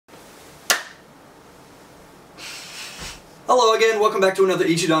Hello again, welcome back to another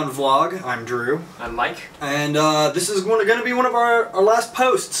Ichidan vlog. I'm Drew. I'm Mike. And this is going to be one of our last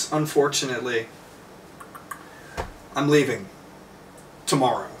posts, unfortunately. I'm leaving.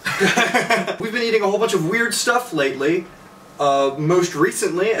 Tomorrow. We've been eating a whole bunch of weird stuff lately. Most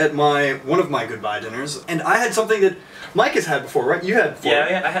recently at one of my goodbye dinners. And I had something that Mike has had before, right? You had before.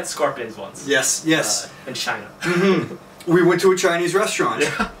 Yeah, I had scorpions once. Yes, yes. In China. We went to a Chinese restaurant.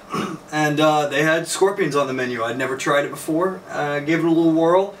 Yeah. And they had scorpions on the menu. I'd never tried it before. Gave it a little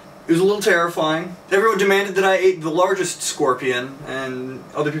whirl. It was a little terrifying. Everyone demanded that I ate the largest scorpion, and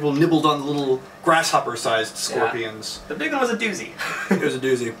other people nibbled on the little grasshopper-sized scorpions. Yeah. The big one was a doozy. It was a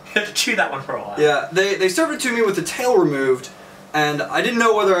doozy. You had to chew that one for a while. Yeah, they served it to me with the tail removed, and I didn't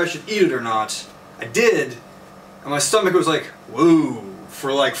know whether I should eat it or not. I did, and my stomach was like, whoa,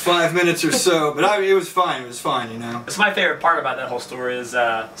 for like 5 minutes or so, but it was fine, you know? It's my favorite part about that whole story is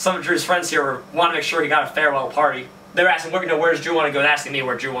some of Drew's friends here want to make sure he got a farewell party. They were asking, where does Drew want to go? They're asking me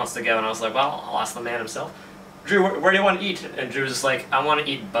where Drew wants to go, and I was like, well, I'll ask the man himself. Drew, where do you want to eat? And Drew was just like, I want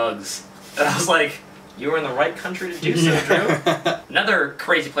to eat bugs. And I was like, you were in the right country to do so, Drew. Another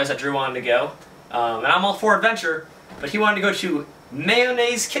crazy place that Drew wanted to go, and I'm all for adventure, but he wanted to go to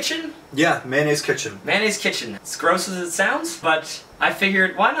Mayonnaise Kitchen? Yeah, Mayonnaise Kitchen. Mayonnaise Kitchen. It's gross as it sounds, but I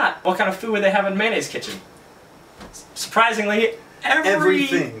figured, why not? What kind of food would they have in Mayonnaise Kitchen? Surprisingly,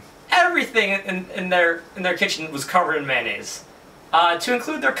 everything in their kitchen was covered in mayonnaise, to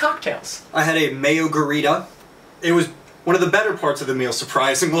include their cocktails. I had a mayo garita. It was one of the better parts of the meal,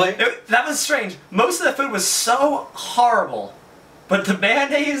 surprisingly. That was strange. Most of the food was so horrible, but the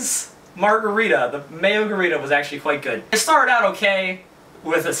mayonnaise margarita, the mayo garita, was actually quite good. It started out okay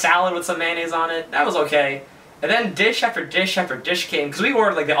with a salad with some mayonnaise on it. That was okay. And then dish after dish after dish came, because we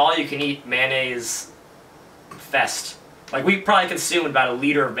ordered like the all-you-can-eat mayonnaise fest. Like, we probably consumed about a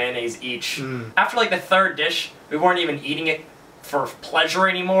liter of mayonnaise each. After like the third dish, we weren't even eating it for pleasure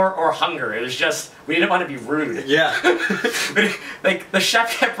anymore or hunger. It was just, we didn't want to be rude. Yeah. Like, the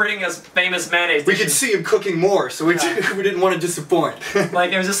chef kept bringing us famous mayonnaise dishes. We could see him cooking more, so we didn't want to disappoint.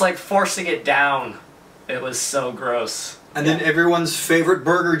 Like, it was just like forcing it down. It was so gross. And then everyone's favorite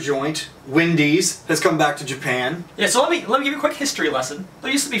burger joint, Wendy's, has come back to Japan. Yeah, so let me give you a quick history lesson.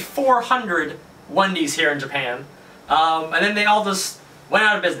 There used to be 400 Wendy's here in Japan. And then they all just went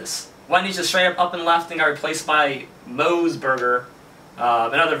out of business. Wendy's just straight up and left and got replaced by Moe's Burger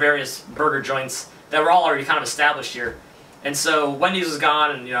and other various burger joints that were all already kind of established here. And so Wendy's was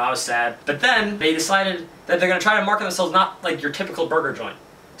gone, and I was sad. But then they decided that they're going to try to market themselves not like your typical burger joint.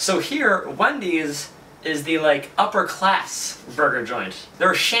 So here, Wendy's is the like upper class burger joint. There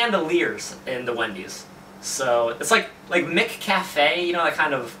are chandeliers in the Wendy's. So it's like McCafe, that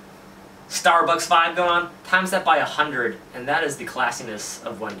kind of Starbucks vibe going on, times that by 100, and that is the classiness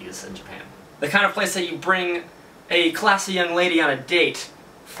of Wendy's in Japan. The kind of place that you bring a classy young lady on a date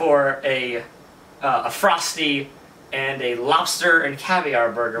for a Frosty and a lobster and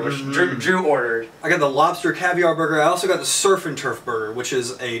caviar burger, which Drew ordered. I got the lobster caviar burger. I also got the surf and turf burger, which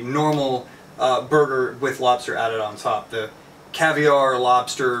is a normal burger with lobster added on top. The caviar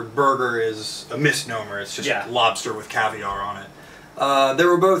lobster burger is a misnomer. It's just lobster with caviar on it. They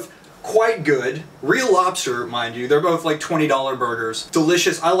were both quite good. Real lobster, mind you. They're both like $20 burgers.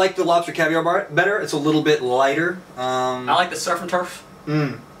 Delicious. I like the lobster caviar better. It's a little bit lighter. I like the surf and turf.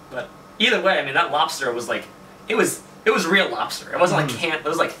 But either way, I mean, that lobster was like, it was real lobster. It wasn't like canned. It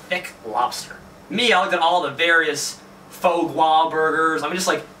was like thick lobster. Me, I looked at all the various faux gras burgers. I mean, just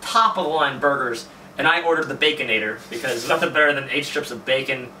like top of the line burgers. And I ordered the Baconator because there's nothing better than 8 strips of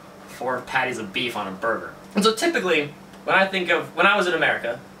bacon, 4 patties of beef on a burger. And so typically, when I was in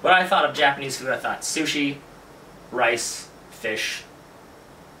America, when I thought of Japanese food, I thought sushi, rice, fish.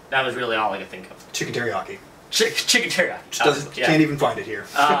 That was really all I could think of. Chicken teriyaki. Chicken teriyaki. Can't even find it here.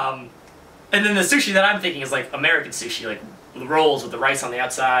 And then the sushi that I'm thinking is like American sushi, like the rolls with the rice on the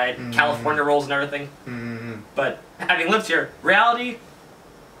outside, California rolls and everything. But having lived here, reality?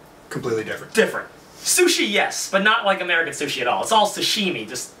 Completely different. Different. Sushi, yes, but not like American sushi at all. It's all sashimi,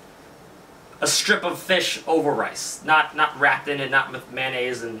 just a strip of fish over rice, not wrapped in it, not with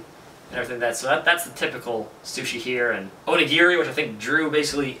mayonnaise and everything like that. So that's the typical sushi here. And onigiri, which I think Drew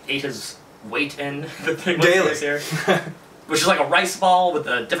basically ate his weight in the thing daily here, which is like a rice ball with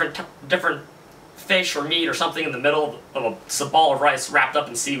a different fish or meat or something in the middle of a ball of rice wrapped up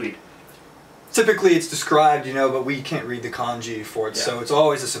in seaweed. Typically it's described, but we can't read the kanji for it, so it's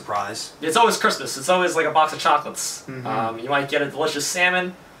always a surprise. It's always Christmas. It's always like a box of chocolates. You might get a delicious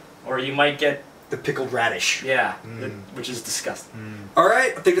salmon, or you might get the pickled radish. Yeah, which is disgusting.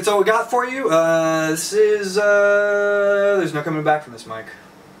 Alright, I think that's all we got for you. There's no coming back from this, Mike.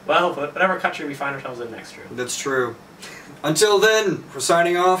 Well, whatever country we find ourselves in next, Drew. That's true. Until then, we're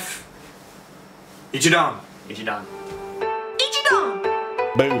signing off. Ichidan. Ichidan. Ichidan!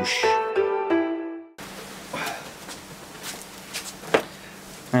 Boosh.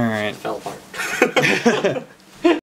 Alright. Fell apart.